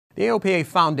The AOPA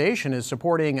Foundation is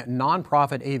supporting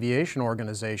nonprofit aviation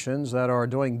organizations that are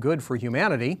doing good for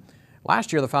humanity.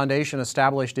 Last year, the foundation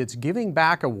established its Giving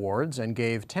Back Awards and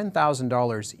gave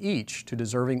 $10,000 each to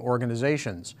deserving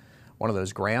organizations. One of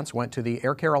those grants went to the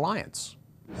Air Care Alliance.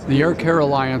 The Air Care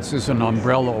Alliance is an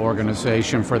umbrella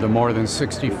organization for the more than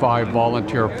 65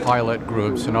 volunteer pilot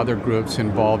groups and other groups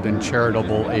involved in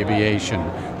charitable aviation,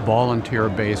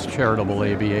 volunteer-based charitable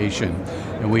aviation.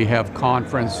 And we have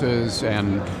conferences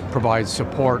and provide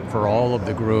support for all of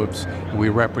the groups. We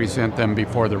represent them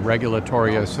before the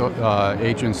regulatory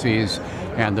agencies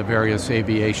and the various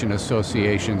aviation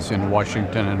associations in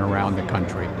Washington and around the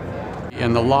country.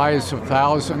 In the lives of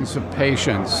thousands of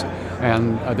patients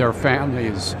and their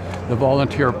families, the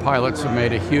volunteer pilots have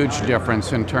made a huge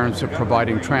difference in terms of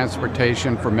providing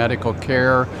transportation for medical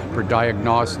care, for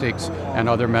diagnostics, and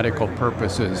other medical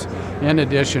purposes. In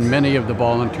addition, many of the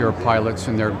volunteer pilots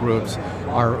and their groups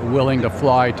are willing to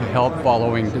fly to help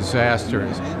following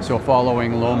disasters. So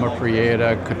following Loma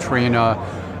Prieta, Katrina,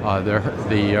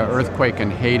 the earthquake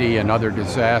in Haiti and other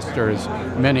disasters,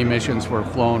 many missions were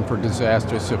flown for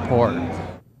disaster support.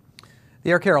 The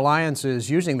Air Care Alliance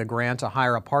is using the grant to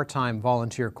hire a part-time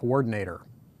volunteer coordinator.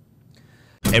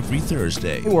 Every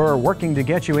Thursday, we're working to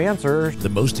get you answers. The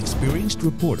most experienced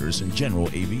reporters in general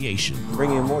aviation,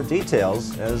 bringing you more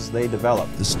details as they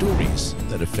develop. The stories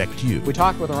that affect you. We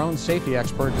talk with our own safety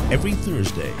expert. Every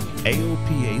Thursday,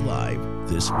 AOPA Live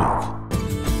this week.